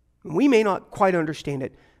 We may not quite understand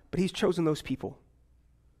it, but He's chosen those people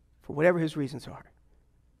for whatever His reasons are.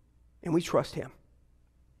 And we trust Him.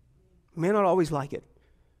 We may not always like it,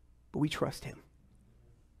 but we trust Him.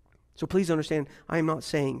 So please understand, I am not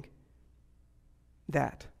saying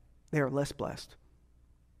that they are less blessed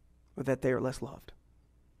or that they are less loved.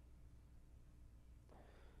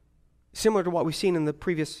 Similar to what we've seen in the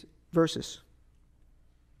previous verses,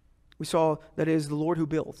 we saw that it is the Lord who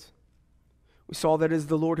builds. We saw that it is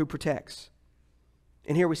the Lord who protects.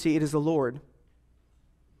 And here we see it is the Lord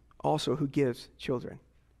also who gives children.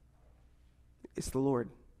 It's the Lord.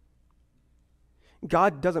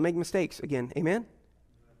 God doesn't make mistakes. Again, amen?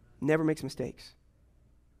 Never makes mistakes.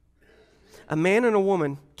 A man and a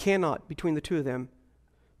woman cannot, between the two of them,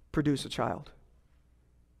 produce a child.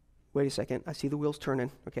 Wait a second. I see the wheels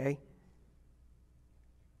turning, okay?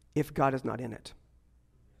 If God is not in it.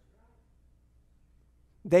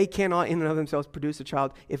 They cannot in and of themselves produce a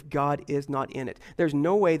child if God is not in it. There's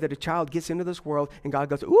no way that a child gets into this world and God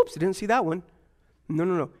goes, oops, I didn't see that one.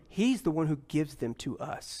 No. He's the one who gives them to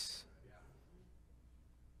us.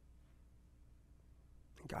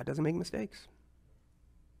 God doesn't make mistakes.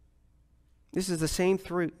 This is the same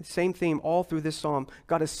theme all through this psalm.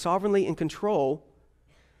 God is sovereignly in control,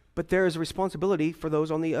 but there is a responsibility for those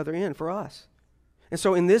on the other end, for us. And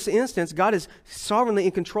so in this instance, God is sovereignly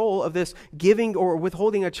in control of this giving or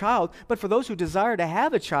withholding a child. But for those who desire to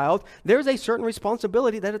have a child, there's a certain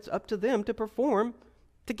responsibility that it's up to them to perform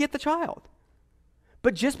to get the child.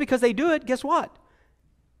 But just because they do it, guess what?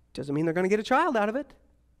 Doesn't mean they're going to get a child out of it.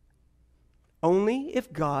 Only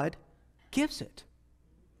if God gives it.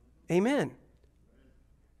 Amen.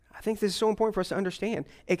 I think this is so important for us to understand.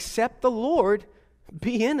 Except the Lord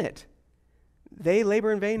be in it. They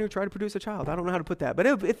labor in vain who try to produce a child. I don't know how to put that, but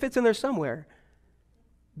it fits in there somewhere.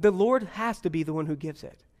 The Lord has to be the one who gives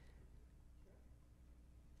it.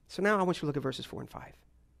 So now I want you to look at verses 4 and 5.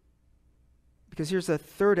 Because here's the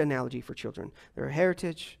third analogy for children. They're a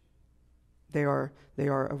heritage. They are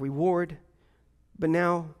a reward. But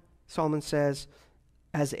now Solomon says,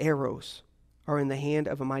 as arrows are in the hand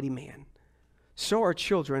of a mighty man, so are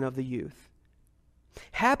children of the youth.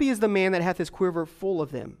 Happy is the man that hath his quiver full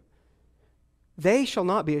of them. They shall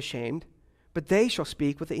not be ashamed, but they shall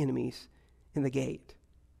speak with the enemies in the gate.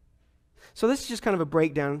 So this is just kind of a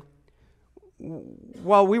breakdown.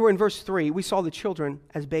 While we were in verse 3, we saw the children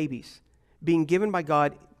as babies being given by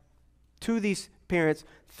God to these parents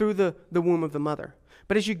through the womb of the mother.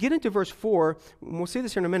 But as you get into verse 4, and we'll see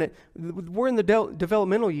this here in a minute, we're in the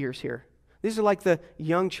developmental years here. These are like the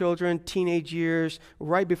young children, teenage years,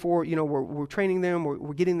 right before, we're training them,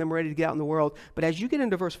 we're getting them ready to get out in the world. But as you get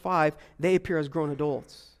into verse 5, they appear as grown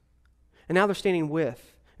adults. And now they're standing in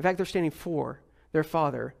fact, they're standing for their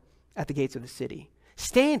father at the gates of the city,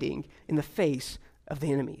 standing in the face of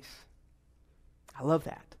the enemies. I love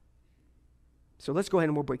that. So let's go ahead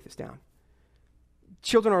and we'll break this down.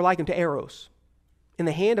 Children are likened to arrows in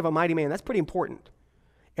the hand of a mighty man. That's pretty important.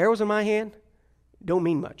 Arrows in my hand don't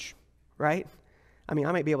mean much. Right? I mean,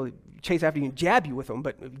 I might be able to chase after you and jab you with them,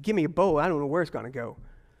 but give me a bow, I don't know where it's going to go.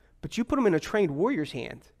 But you put them in a trained warrior's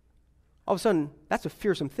hand, all of a sudden, that's a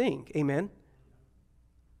fearsome thing. Amen?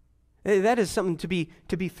 That is something to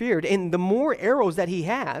be feared. And the more arrows that he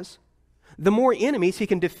has, the more enemies he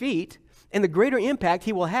can defeat, and the greater impact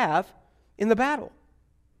he will have in the battle.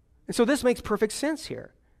 And so this makes perfect sense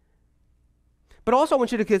here. But also I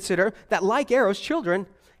want you to consider that like arrows, children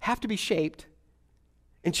have to be shaped.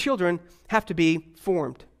 And children have to be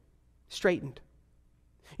formed, straightened.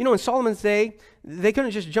 In Solomon's day, they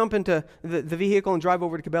couldn't just jump into the vehicle and drive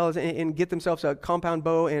over to Cabela's and get themselves a compound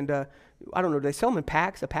bow and, I don't know, do they sell them in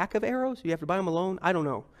packs, a pack of arrows? You have to buy them alone? I don't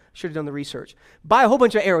know. Should have done the research. Buy a whole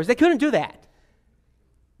bunch of arrows. They couldn't do that.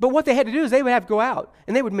 But what they had to do is they would have to go out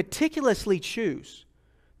and they would meticulously choose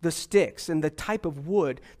the sticks and the type of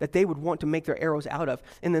wood that they would want to make their arrows out of.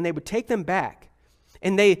 And then they would take them back.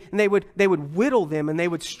 And they would whittle them, and they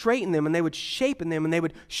would straighten them, and they would shape them, and they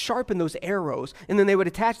would sharpen those arrows. And then they would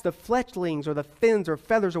attach the fletchlings or the fins or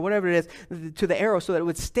feathers or whatever it is to the arrow so that it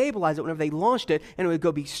would stabilize it whenever they launched it, and it would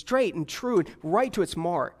go be straight and true and right to its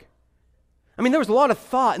mark. I mean, there was a lot of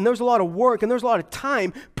thought, and there was a lot of work, and there was a lot of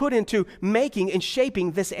time put into making and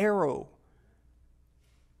shaping this arrow.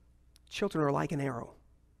 Children are like an arrow.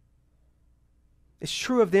 It's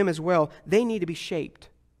true of them as well. They need to be shaped.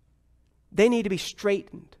 They need to be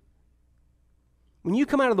straightened. When you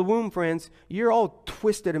come out of the womb, friends, you're all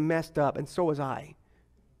twisted and messed up, and so was I.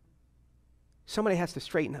 Somebody has to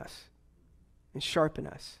straighten us and sharpen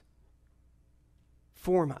us,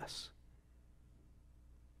 form us.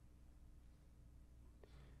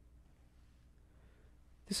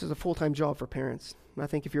 This is a full-time job for parents. And I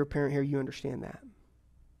think if you're a parent here, you understand that.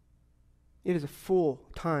 It is a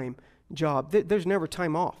full-time job. There's never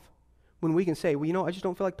time off when we can say, well, you know, I just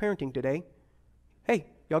don't feel like parenting today. Hey,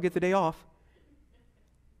 y'all get the day off.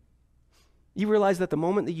 You realize that the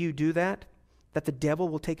moment that you do that the devil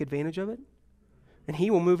will take advantage of it? And he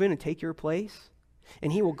will move in and take your place?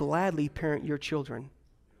 And he will gladly parent your children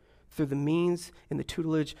through the means and the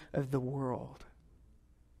tutelage of the world.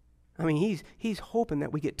 I mean, he's hoping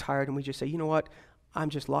that we get tired and we just say, you know what? I'm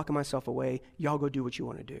just locking myself away. Y'all go do what you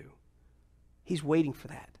want to do. He's waiting for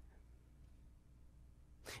that.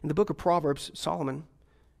 In the book of Proverbs, Solomon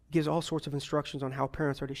gives all sorts of instructions on how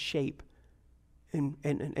parents are to shape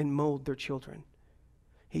and mold their children.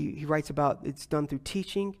 He writes about it's done through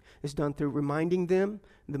teaching, it's done through reminding them,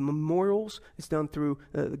 the memorials, it's done through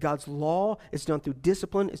God's law, it's done through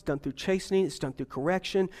discipline, it's done through chastening, it's done through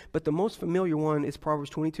correction. But the most familiar one is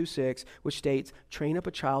Proverbs 22:6, which states, train up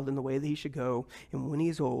a child in the way that he should go, and when he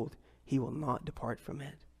is old, he will not depart from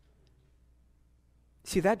it.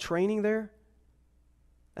 See that training there?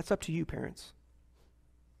 That's up to you, parents.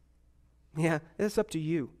 Yeah, that's up to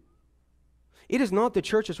you. It is not the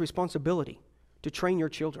church's responsibility to train your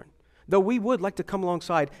children. Though we would like to come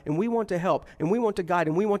alongside, and we want to help, and we want to guide,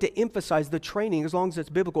 and we want to emphasize the training as long as it's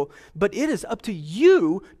biblical. But it is up to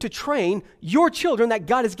you to train your children that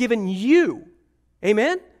God has given you.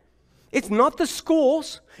 Amen? It's not the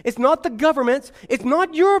schools. It's not the governments. It's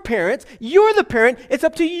not your parents. You're the parent. It's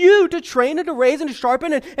up to you to train and to raise and to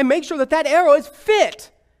sharpen and make sure that that arrow is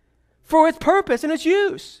fit for its purpose and its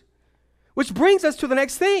use. Which brings us to the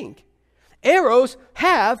next thing. Arrows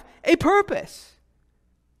have a purpose.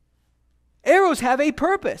 Arrows have a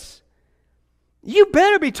purpose. You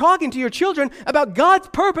better be talking to your children about God's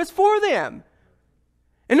purpose for them.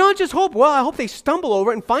 And not just hope, well, I hope they stumble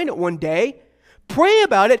over it and find it one day. Pray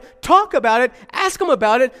about it, talk about it, ask them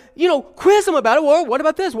about it, quiz them about it. Well, what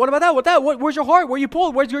about this? What about that? What that? Where's your heart? Where are you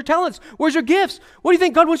pulled? Where's your talents? Where's your gifts? What do you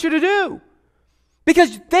think God wants you to do?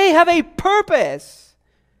 Because they have a purpose.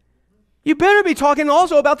 You better be talking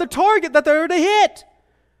also about the target that they're to hit.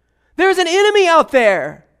 There's an enemy out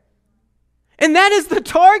there. And that is the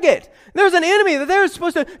target. There's an enemy that they're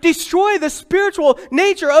supposed to destroy the spiritual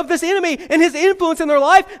nature of this enemy and his influence in their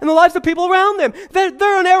life and the lives of people around them.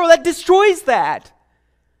 They're an arrow that destroys that.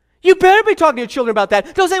 You better be talking to your children about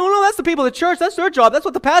that. Don't say, well, no, that's the people of the church. That's their job. That's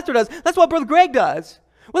what the pastor does. That's what Brother Greg does.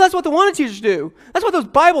 Well, that's what the wanted teachers do. That's what those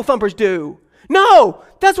Bible thumpers do. No,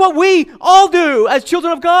 that's what we all do as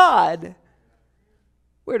children of God.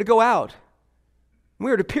 We're to go out.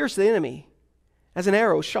 We're to pierce the enemy as an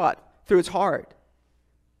arrow shot through its heart.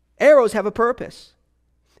 Arrows have a purpose.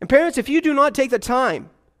 And parents, if you do not take the time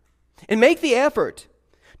and make the effort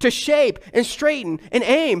to shape and straighten and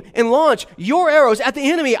aim and launch your arrows at the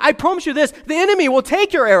enemy, I promise you this, the enemy will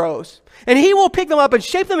take your arrows and he will pick them up and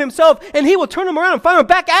shape them himself and he will turn them around and fire them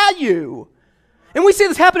back at you. And we see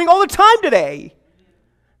this happening all the time today.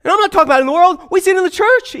 And I'm not talking about it in the world, we see it in the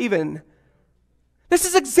church even. This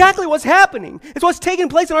is exactly what's happening. It's what's taking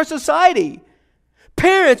place in our society.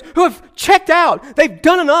 Parents who have checked out, they've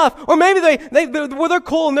done enough, or maybe they're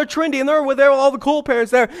cool and they're trendy and they're all the cool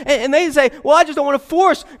parents there, and they say, well, I just don't want to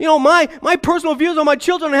force, my personal views on my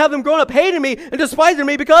children and have them growing up hating me and despising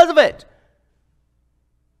me because of it.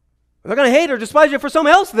 They're going to hate or despise you for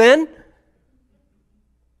something else then.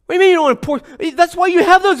 What do you mean you don't want to force? That's why you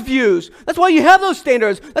have those views. That's why you have those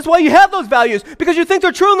standards. That's why you have those values, because you think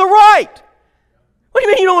they're true and they're right. What do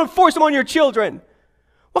you mean you don't want to force them on your children?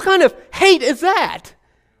 What kind of hate is that?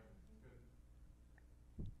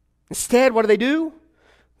 Instead, what do?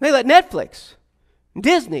 They let Netflix,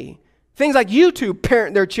 Disney, things like YouTube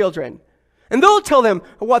parent their children. And they'll tell them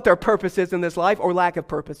what their purpose is in this life or lack of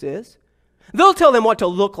purpose is. They'll tell them what to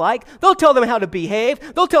look like. They'll tell them how to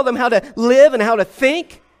behave. They'll tell them how to live and how to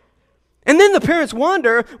think. And then the parents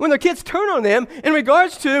wonder when their kids turn on them in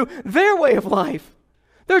regards to their way of life,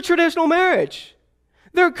 their traditional marriage.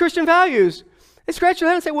 They're Christian values. They scratch their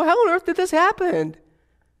head and say, well, how on earth did this happen?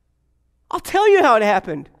 I'll tell you how it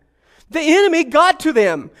happened. The enemy got to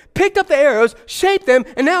them, picked up the arrows, shaped them,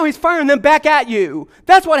 and now he's firing them back at you.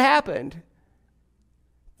 That's what happened.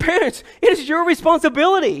 Parents, it is your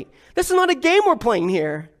responsibility. This is not a game we're playing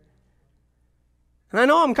here. And I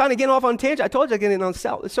know I'm kind of getting off on a tangent. I told you I get in on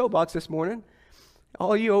the soapbox this morning.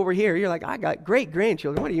 All you over here, you're like, I got great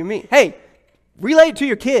grandchildren. What do you mean? Hey, relate it to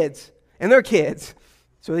your kids and their kids.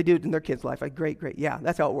 So they do it in their kids' life. Like, great. Yeah,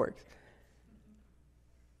 that's how it works.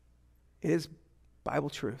 It is Bible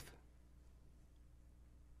truth.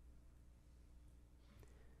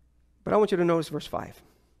 But I want you to notice verse 5.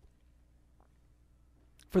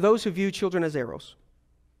 For those who view children as arrows,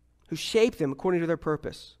 who shape them according to their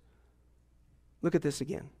purpose. Look at this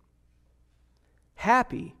again.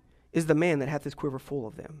 Happy is the man that hath his quiver full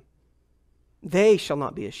of them. They shall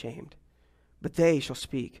not be ashamed, but they shall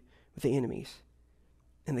speak with the enemies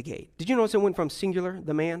in the gate. Did you notice it went from singular,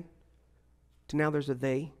 the man, to now there's a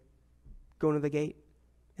they going to the gate,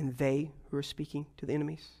 and they who are speaking to the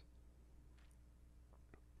enemies?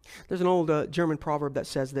 There's an old German proverb that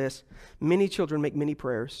says this: many children make many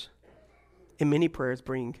prayers, and many prayers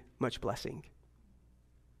bring much blessing.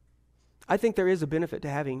 I think there is a benefit to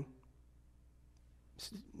having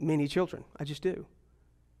many children. I just do.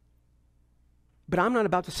 But I'm not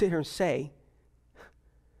about to sit here and say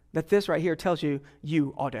that this right here tells you,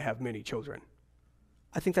 you ought to have many children.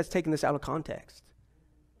 I think that's taking this out of context.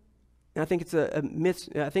 And I think it's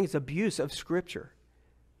I think it's abuse of Scripture.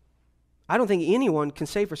 I don't think anyone can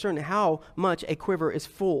say for certain how much a quiver is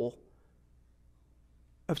full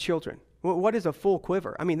of children. What is a full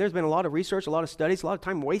quiver? I mean, there's been a lot of research, a lot of studies, a lot of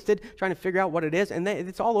time wasted trying to figure out what it is, and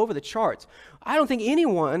it's all over the charts. I don't think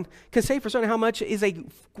anyone can say for certain how much is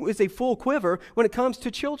a full quiver when it comes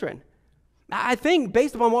to children. I think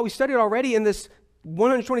based upon what we studied already in this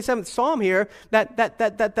 127th Psalm here, that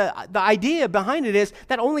the idea behind it is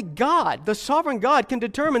that only God, the sovereign God, can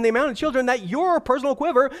determine the amount of children that your personal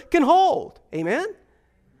quiver can hold. Amen?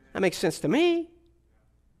 That makes sense to me.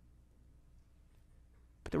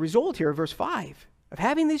 But the result here, verse 5, of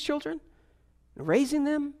having these children, raising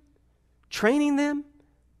them, training them,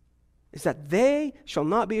 is that they shall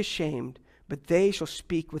not be ashamed, but they shall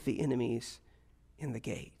speak with the enemies in the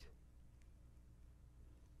gate.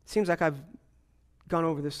 Seems like I've gone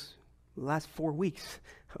over this the last 4 weeks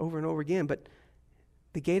over and over again, but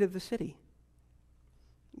the gate of the city.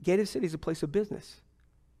 The gate of the city is a place of business.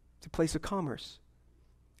 It's a place of commerce.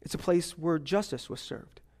 It's a place where justice was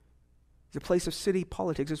served. It's a place of city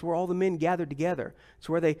politics. It's where all the men gathered together. It's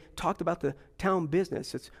where they talked about the town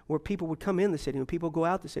business. It's where people would come in the city and people go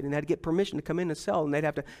out the city, and they had to get permission to come in and sell, and they'd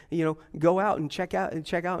have to, go out and check out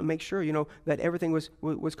and make sure, that everything was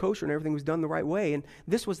kosher and everything was done the right way. And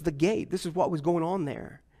this was the gate. This is what was going on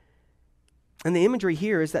there. And the imagery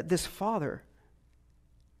here is that this father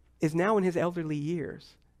is now in his elderly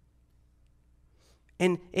years.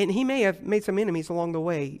 And he may have made some enemies along the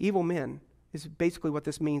way, evil men. Is basically what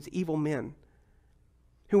this means, evil men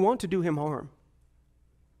who want to do him harm.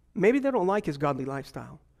 Maybe they don't like his godly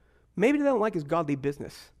lifestyle. Maybe they don't like his godly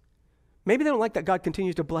business. Maybe they don't like that God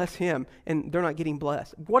continues to bless him and they're not getting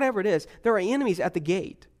blessed. Whatever it is, there are enemies at the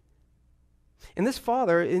gate. And this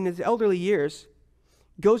father, in his elderly years,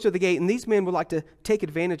 goes to the gate, and these men would like to take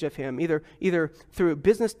advantage of him, either through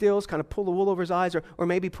business deals, kind of pull the wool over his eyes, or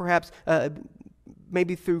maybe perhaps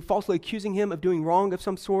maybe through falsely accusing him of doing wrong of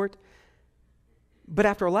some sort. But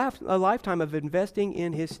after a lifetime of investing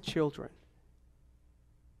in his children,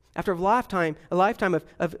 after a lifetime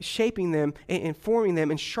of shaping them and forming them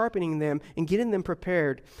and sharpening them and getting them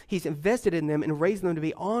prepared, he's invested in them and raised them to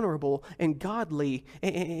be honorable and godly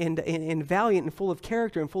and valiant and full of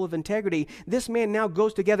character and full of integrity. This man now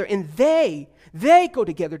goes together, and they go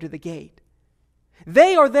together to the gate.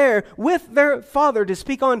 They are there with their father to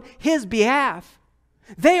speak on his behalf.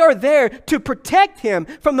 They are there to protect him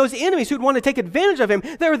from those enemies who'd want to take advantage of him.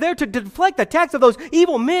 They're there to deflect the attacks of those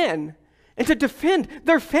evil men and to defend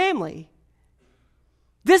their family.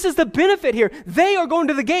 This is the benefit here. They are going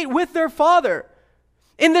to the gate with their father.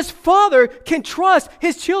 And this father can trust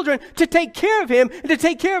his children to take care of him and to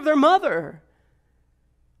take care of their mother.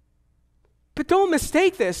 But don't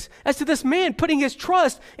mistake this as to this man putting his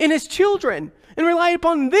trust in his children and relying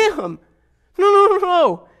upon them.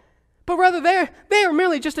 No. But rather they are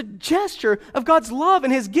merely just a gesture of God's love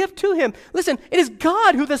and his gift to him. Listen, it is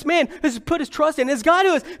God who this man has put his trust in. It is God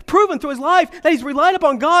who has proven through his life that he's relied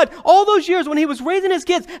upon God. All those years when he was raising his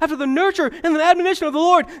kids after the nurture and the admonition of the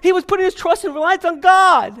Lord, he was putting his trust and reliance on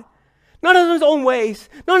God. Not on his own ways,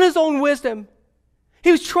 not on his own wisdom.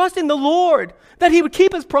 He was trusting the Lord that he would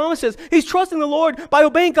keep his promises. He's trusting the Lord by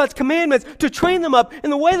obeying God's commandments to train them up in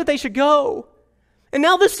the way that they should go. And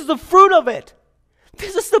now this is the fruit of it.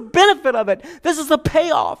 This is the benefit of it. This is the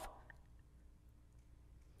payoff.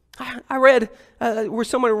 I read where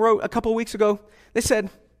someone wrote a couple of weeks ago, they said,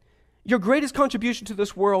 your greatest contribution to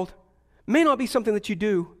this world may not be something that you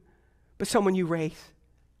do, but someone you raise.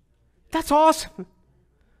 That's awesome.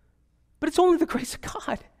 But it's only the grace of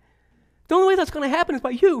God. The only way that's going to happen is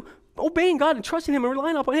by you obeying God and trusting him and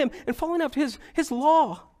relying upon him and following after his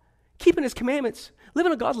law, keeping his commandments,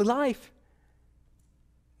 living a godly life,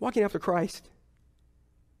 walking after Christ.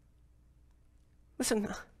 Listen,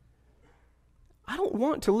 I don't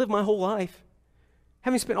want to live my whole life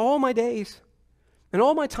having spent all my days and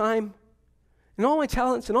all my time and all my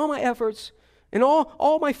talents and all my efforts and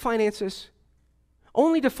all my finances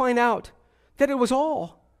only to find out that it was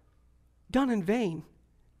all done in vain,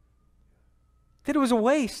 that it was a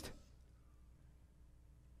waste.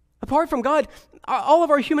 Apart from God, all of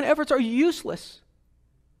our human efforts are useless.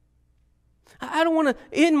 I don't want to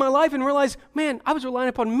end my life and realize, man, I was relying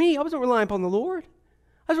upon me. I wasn't relying upon the Lord.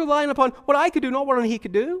 I was relying upon what I could do, not what only he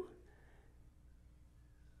could do.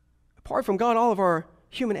 Apart from God, all of our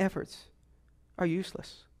human efforts are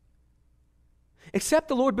useless. Except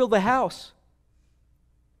the Lord build the house,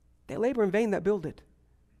 they labor in vain that build it.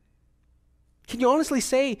 Can you honestly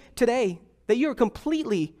say today that you're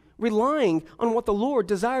completely relying on what the Lord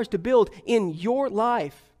desires to build in your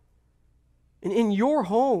life and in your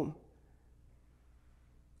home?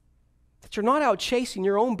 That you're not out chasing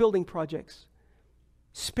your own building projects,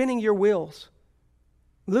 spinning your wheels,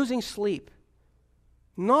 losing sleep,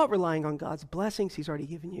 not relying on God's blessings he's already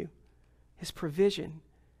given you, his provision,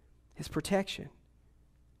 his protection.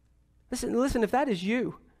 Listen, if that is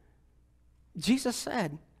you, Jesus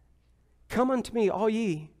said, come unto me, all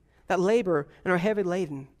ye that labor and are heavy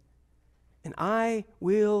laden, and I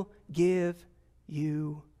will give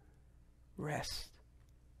you rest.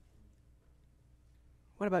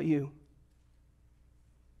 What about you?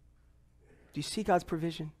 Do you see God's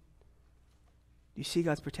provision? Do you see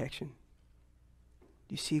God's protection?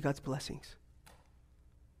 Do you see God's blessings?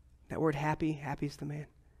 That word happy, happy is the man.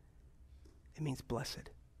 It means blessed.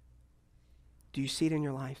 Do you see it in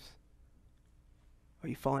your life? Are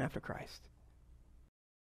you following after Christ?